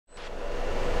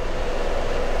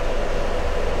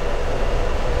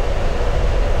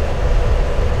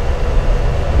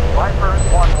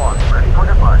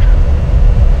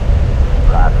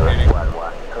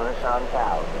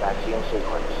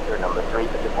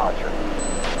departure.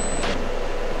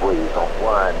 Weasel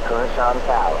 1, Kunsan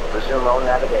Tower. Resume on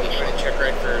navigation. Trying to check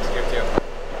right for steer 2.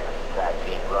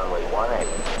 Taxi runway 18.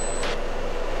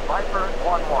 Viper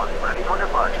 11, ready for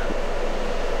departure.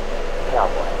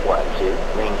 Cowboy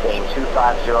 12, maintain 250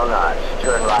 knots.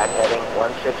 Turn right heading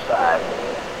 165.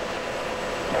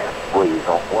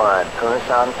 Weasel 1,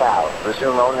 Kunsan Tower.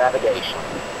 Resume on navigation.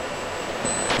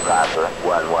 Viper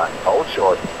 11, hold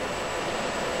short.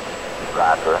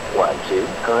 Viper 12,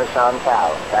 Kunsan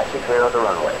Tower. Taxi clear of the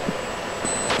runway.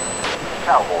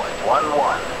 Cowboy 11,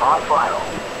 on final.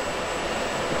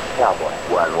 Cowboy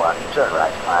 11, turn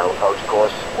right, final approach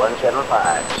course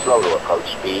 175. Slow to approach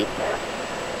speed.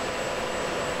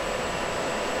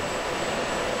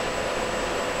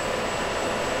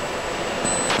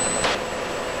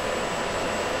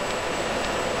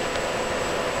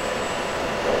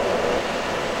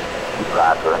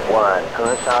 Viper 1,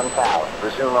 Kunsan Tower.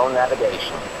 Resume on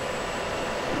navigation.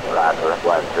 Viper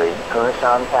 13,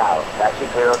 Kunsan Tower. Taxi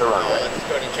clear of the runway. Let's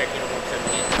go ahead and check in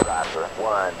 117. Viper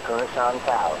 1, Kunsan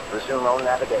Tower. Resume on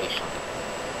navigation.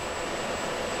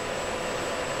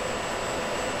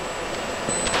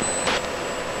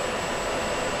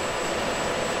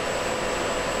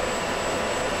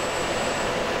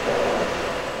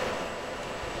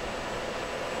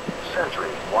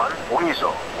 Sentry 1,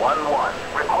 Weasel 11.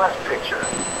 Request picture.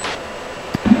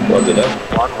 Roger that.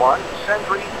 11,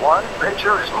 Sentry 1.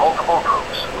 Picture is multiple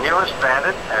groups. Nearest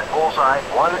bandit at bullseye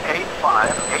 185,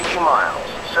 80 miles,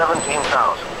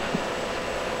 17,000.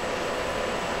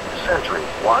 Sentry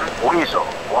 1, Weasel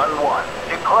 11.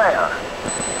 Declare.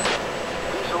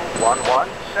 Weasel 11,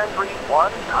 Sentry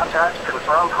 1. Contact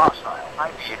confirmed hostile.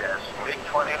 ID as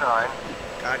MiG-29.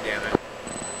 God damn it.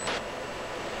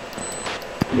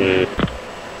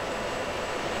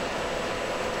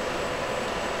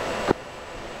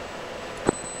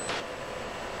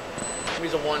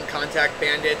 Weasel 1, contact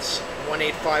bandits,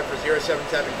 185 for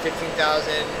 077,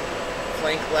 15,000,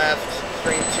 flank left,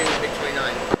 stream 2,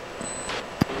 MiG-29.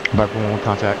 Viper 1,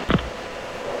 contact.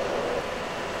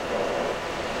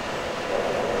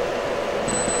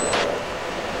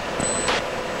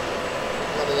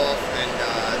 Level off and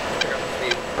pick up the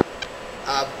speed.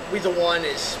 Weasel 1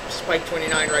 is Spike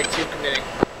 29, right 2, committing.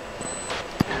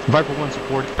 Viper 1,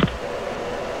 support.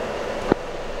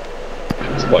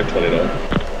 Spike 29.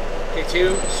 Okay,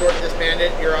 2, sort this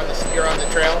bandit. You're on the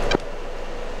trail.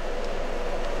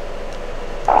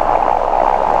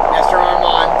 Master arm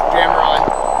on, jammer on.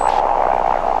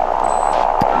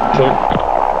 Sure.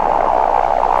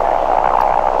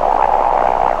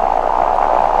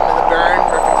 I'm in the burn,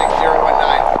 referencing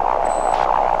 019.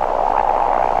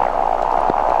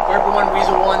 Viper 1,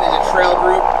 Weasel 1 is a trail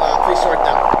group. Please sort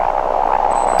them.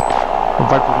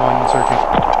 Viper 1, searching.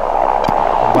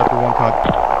 Viper 1, cut.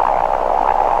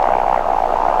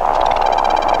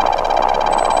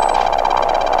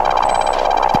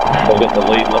 I'll get the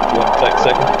lead left one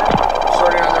second.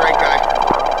 Sorting on the right guy.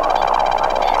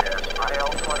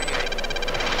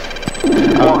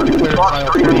 Declared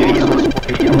file 28, source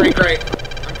 48. Great, great.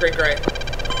 I'm great, great.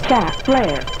 Chaff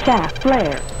flare, chaff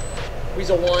flare,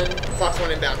 Weasel 1, Fox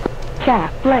 1 inbound.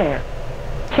 chaff flare,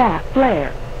 chaff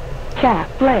flare, chaff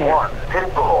flare, 1,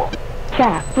 Pitbull.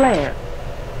 chaff flare,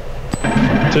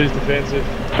 Two's defensive.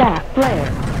 chaff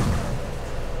flare,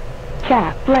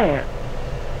 chaff flare,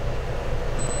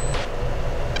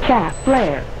 chaff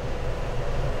flare,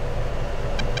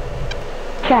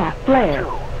 chaff flare, 2,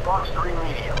 Fox 3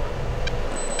 medium.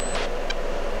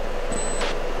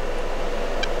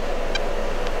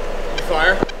 Did you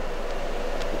fire?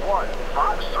 1,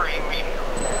 Fox 3 medium.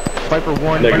 Viper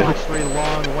 1, Negative. Fox 3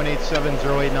 long, 187,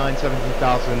 089,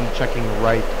 17,000, checking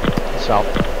right, south.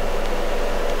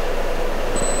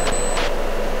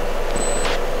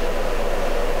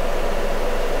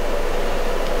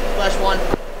 Flash 1.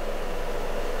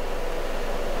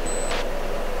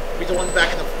 Weasel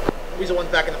 1's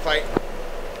back in the fight.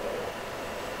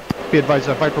 Be advised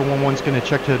that Viper 1-1's going to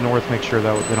check to the north, make sure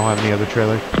that they don't have any other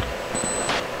trailer.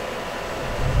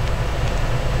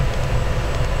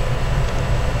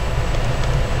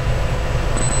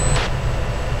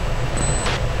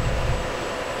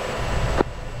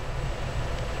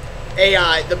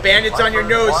 AI, the bandits on your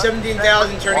nose,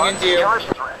 17,000 turning into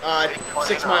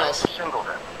 6 miles.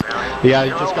 Yeah,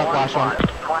 you just got flash on.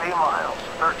 20 miles,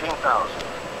 13,000.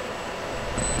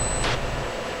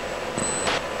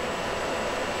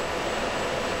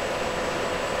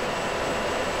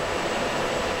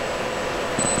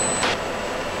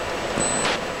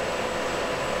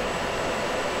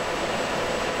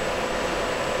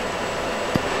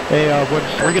 Hey,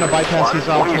 we're gonna bypass these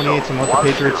off 28s and let the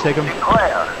Patriots take them.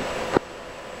 Declare.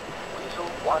 Weasel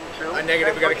 1,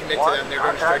 Negative, we gotta commit to them. They're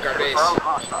going to strike our base.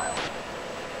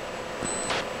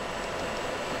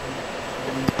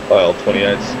 File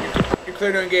 28s. You're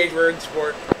clear to engage, we're in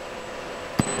support.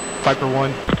 Viper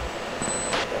 1.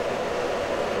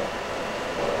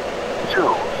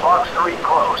 2, Fox 3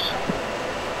 close.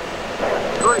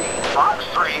 3, Fox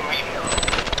 3 medium.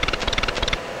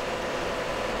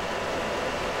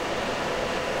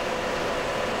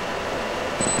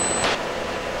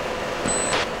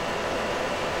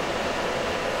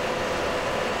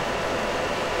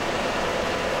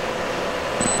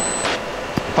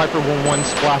 Viper 1-1,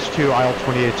 splash 2, aisle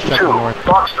 28, check 2, the north.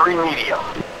 Fox 3 medium.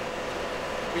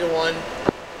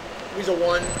 Weasel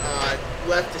 1,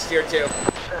 left to steer 2.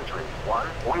 Sentry 1,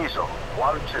 Weasel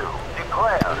 1-2,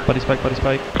 declare. Buddy spike, buddy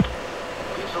spike.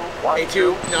 Weasel 1, Hey, 2,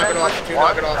 2, knock it off, 2,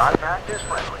 knock it off. Contact is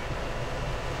friendly.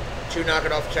 2, knock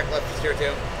it off, check left to steer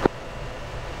 2.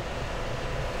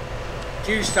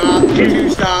 2, stop, 2,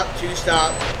 stop, 2,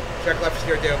 stop. Check left to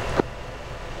steer 2.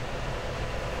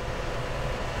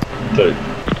 2.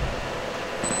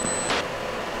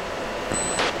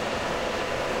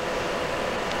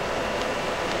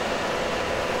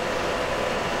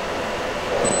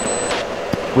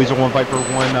 Weasel 1, Viper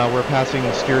 1, we're passing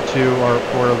steer 2, or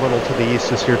a little to the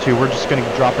east of steer 2. We're just going to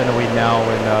drop in a lead now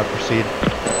and proceed.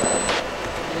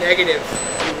 Negative,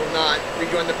 you will not.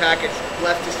 Rejoin the package,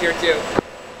 left to steer 2.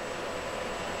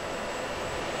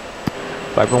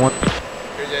 Viper 1.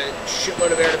 There's a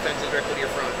shitload of air defenses directly to your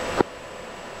front.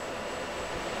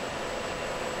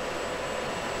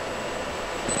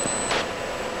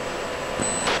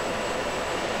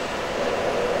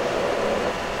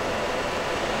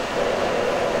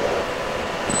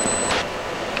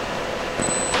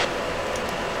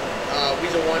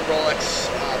 Weasel 1, Rolex,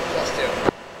 +2.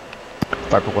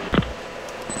 Viper 1.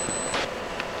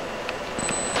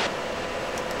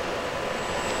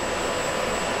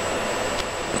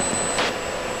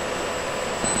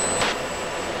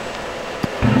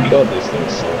 God, these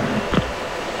things slow.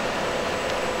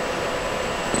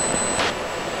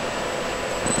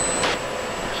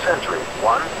 Sentry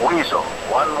 1, Weasel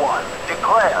 1-1,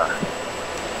 declare.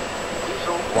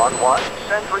 Weasel 1-1,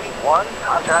 Sentry 1,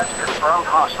 contact confirmed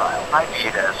hostile. ID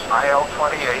as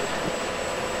IL-28.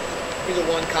 Weasel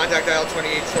 1, contact aisle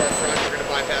 28 to our front. We're going to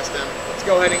bypass them. Let's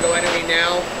go ahead and go enemy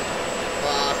now.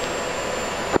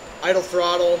 Idle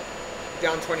throttle,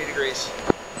 down 20 degrees.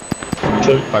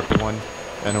 2. Viper 1,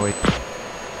 NOE.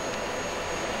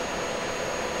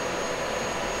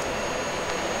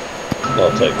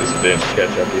 I'll take this advantage to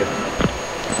catch up here.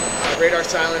 Radar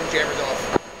silent, jammers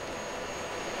off.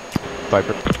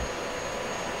 Viper.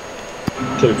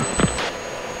 2.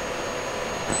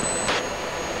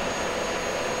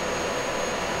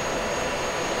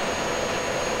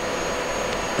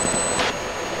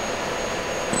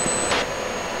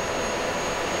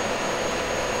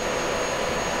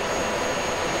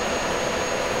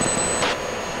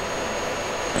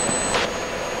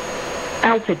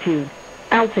 Altitude.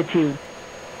 Altitude.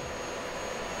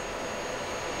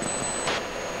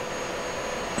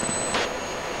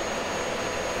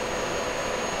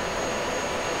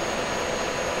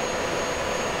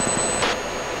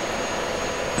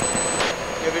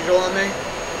 You have visual on me?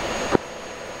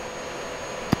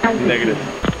 Altitude. Negative.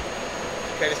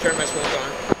 Okay, just turn my smoke on.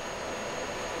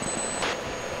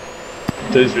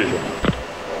 2's visual.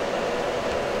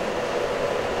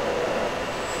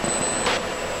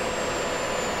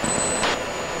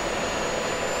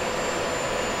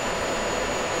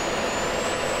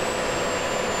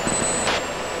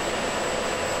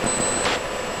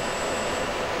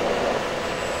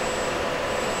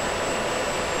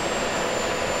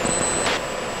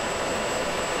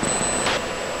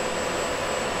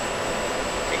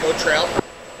 Okay, go trail.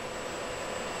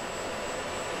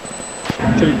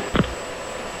 2.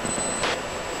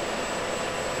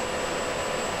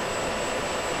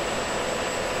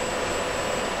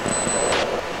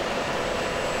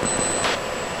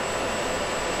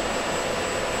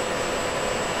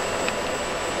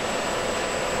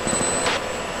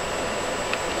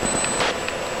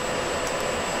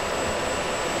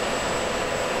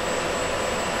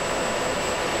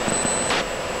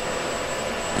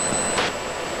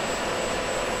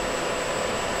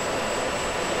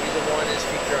 Weasel 1 is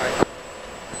feet dry.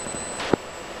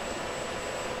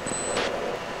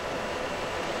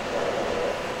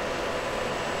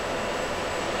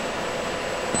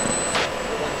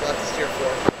 Weasel 1's left to steer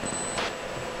 4.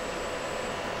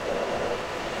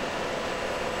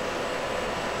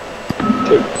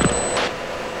 2.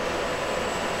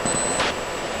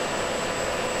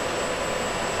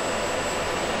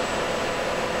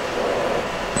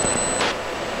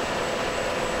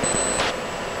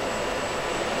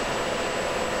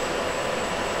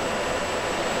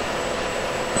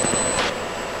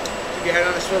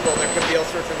 all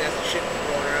sorts of nasty shit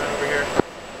rolling around over here.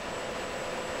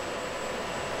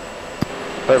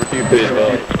 Viper 2, Be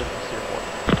advised.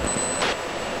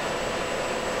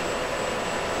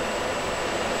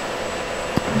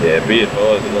 Yeah, be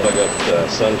advised that I got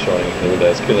sun shining here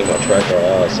that's killing my tracker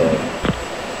eyesight.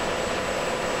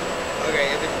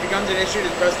 Okay, if it becomes an issue,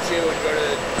 just press 2 and go to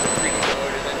the 3D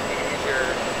mode, and then you can use your...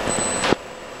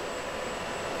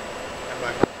 Stand by.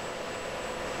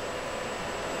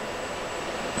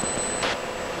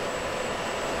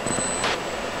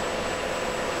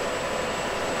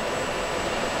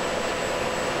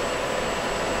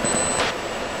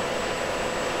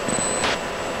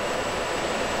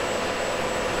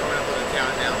 Going up to the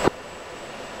town now.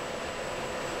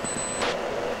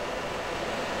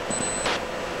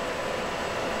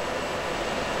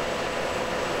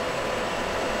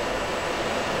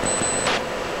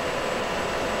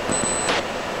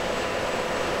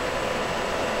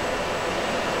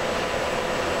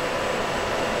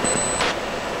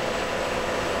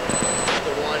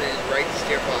 The one is right to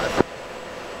steer 5.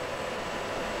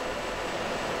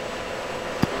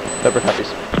 Viper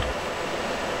copies.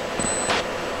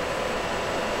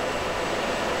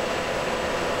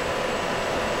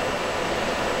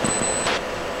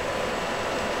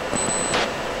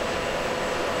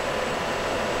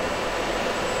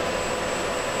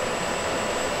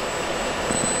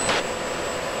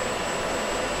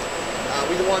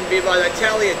 We the one be by that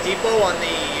tally at depot on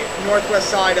the northwest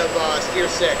side of steer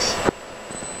 6.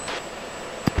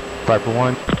 Viper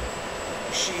 1.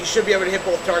 He should be able to hit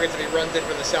both targets if he runs in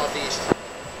from the southeast.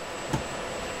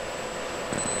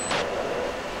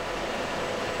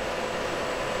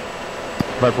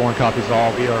 Viper 1 copies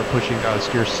all. We are pushing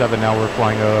steer 7 now. We're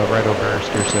flying right over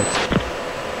steer 6.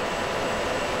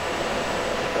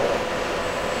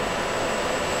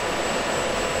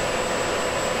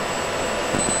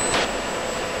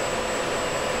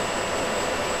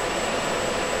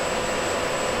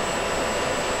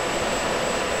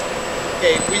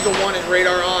 Okay, Weasel 1 is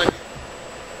radar on.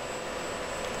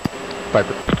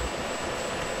 Viper.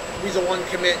 Weasel 1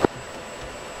 commit.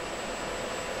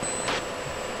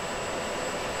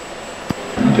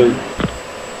 2.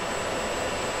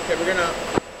 Okay,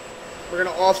 we're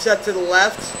gonna offset to the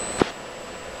left,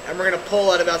 and we're gonna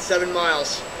pull at about 7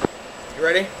 miles. You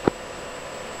ready?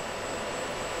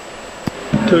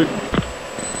 2.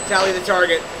 Tally the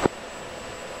target.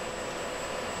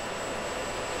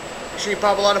 Make sure you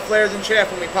pop a lot of flares and chaff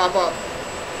when we pop up.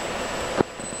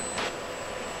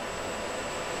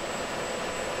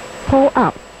 Pull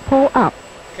up. Pull up.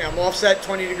 Okay, I'm offset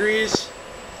 20 degrees.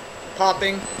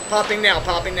 Popping. Popping now.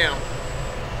 Popping now.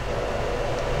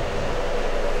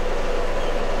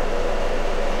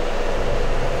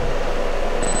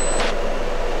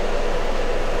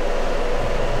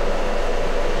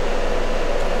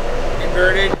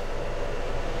 Inverted.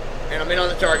 And I'm in on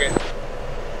the target.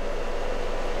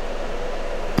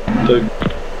 2.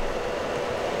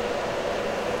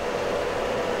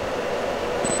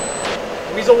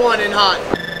 Weasel 1 in hot.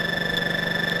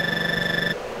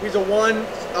 Weasel 1,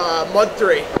 mud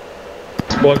 3.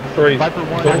 Squad 3. Viper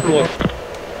 1. Viper 1.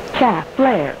 Chaff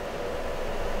flare.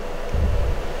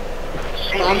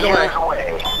 Bombs away.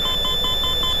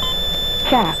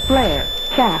 Chaff flare.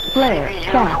 Chaff flare.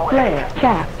 Chaff flare.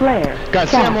 Chaff flare. Got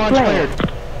Sam launch cleared.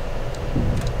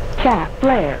 Chaff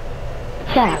flare.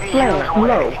 Chaff flare.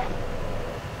 Low.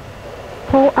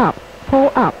 Pull up.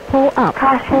 Pull up. Pull up.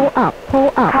 Pull up.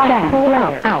 Pull up. Chaff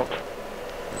flare. Out.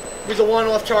 Weasel 1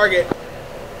 off target.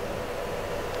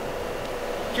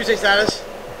 QC status.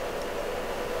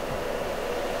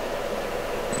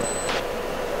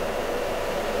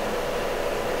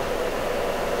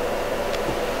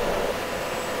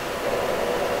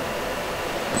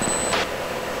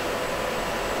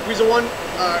 Weasel 1,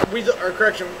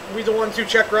 Weasel 1, 2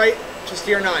 check right to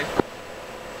steer 9.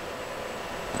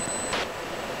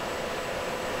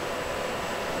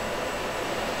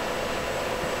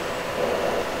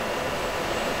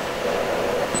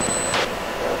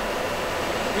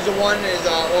 Weasel 1 is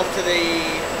off to the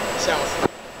south.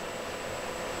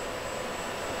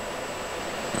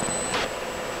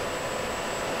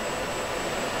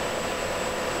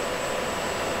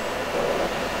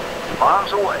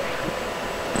 Bombs away.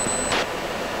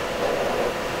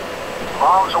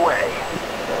 Bombs away.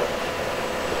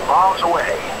 Bombs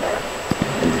away.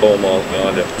 4 miles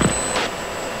behind it.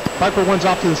 Viper 1's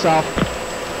off to the south.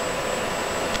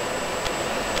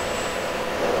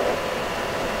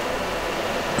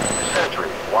 Sentry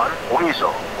 1,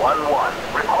 Weasel 1-1.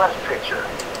 Request picture.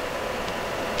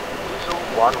 Weasel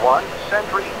 1-1,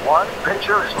 Sentry 1,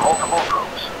 pictures multiple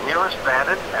groups. Nearest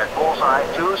bandit at bullseye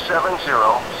 270,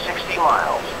 60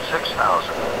 miles,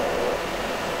 6,000.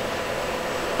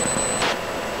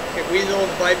 Okay, Weasel,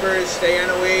 Vipers, stay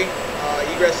NOE,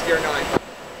 egress steer 9.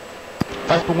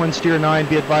 Viper 1, steer 9,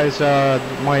 be advised,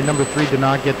 my number 3 did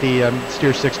not get the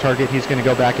steer 6 target. He's going to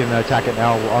go back and attack it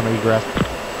now on egress.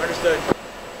 Understood.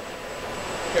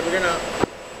 Okay,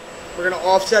 we're gonna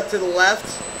offset to the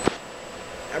left,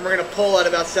 and we're gonna pull at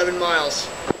about 7 miles.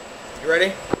 You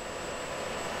ready?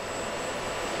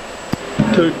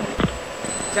 2.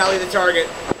 Tally the target.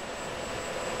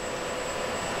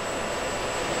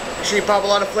 Make sure you pop a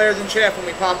lot of flares and chaff when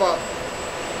we pop up.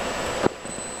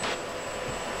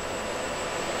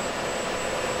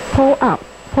 Pull up,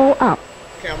 pull up.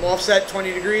 Okay, I'm offset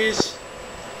 20 degrees.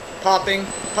 Popping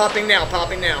now,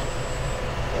 popping now.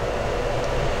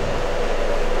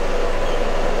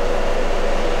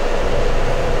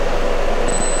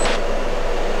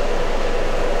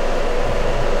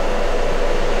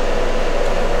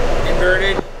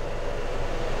 Inverted.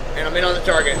 And I'm in on the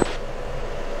target.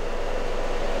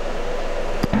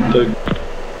 2.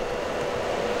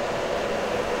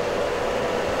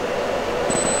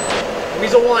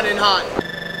 Weasel 1 in hot.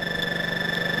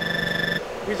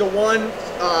 Weasel 1,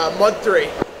 Mud 3.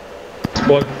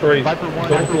 Squad 3. Viper 1,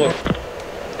 Top Viper floor.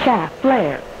 Chaff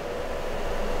flare.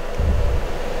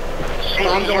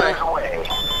 Bombs away.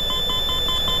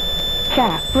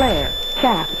 Chaff flare.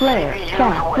 Chaff flare.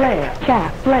 Chaff flare.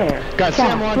 Chaff flare. Got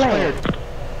Sam launch flared.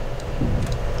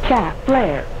 Chaff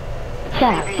flare.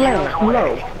 Chaff flare.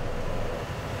 Low.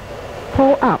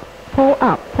 Pull up. Pull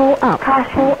up. Pull up.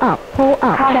 Pull up. Pull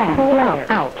up. Chaff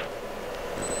flare. Out.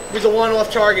 Weasel 1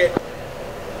 off target.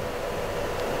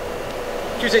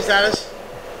 Tuesday status.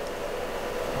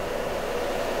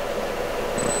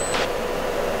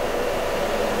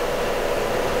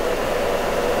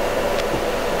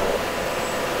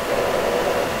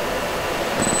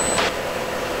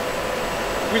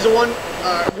 Weasel 1,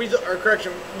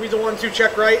 Weasel 1, 2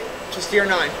 check right to steer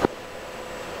 9.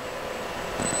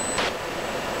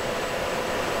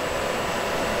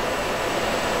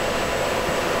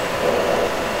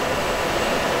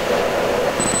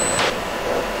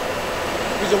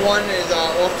 Weasel 1 is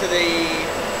off to the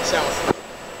south.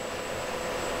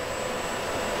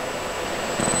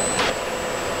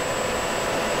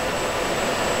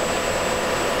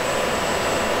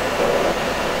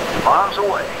 Bombs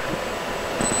away.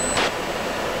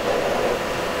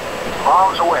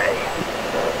 Bombs away.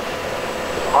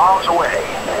 Bombs away.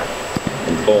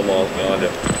 4 miles behind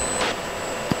him.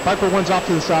 Viper 1's off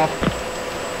to the south.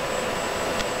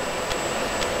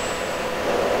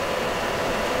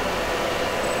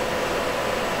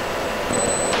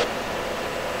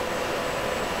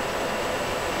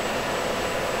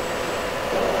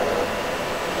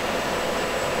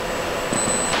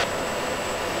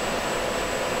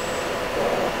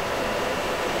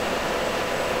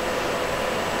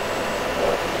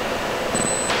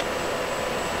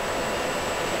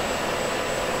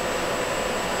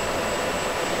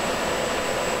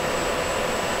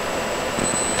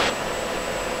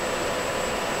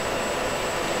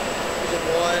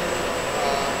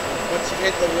 Once you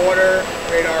hit the water,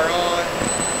 radar on,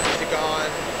 music on,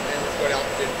 and let's go to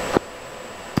altitude.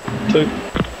 2.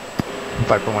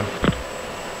 Viper 1.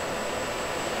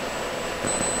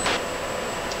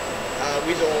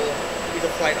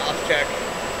 Weasel flight off check.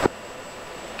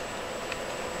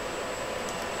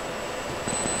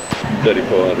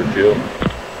 $3,400 fuel.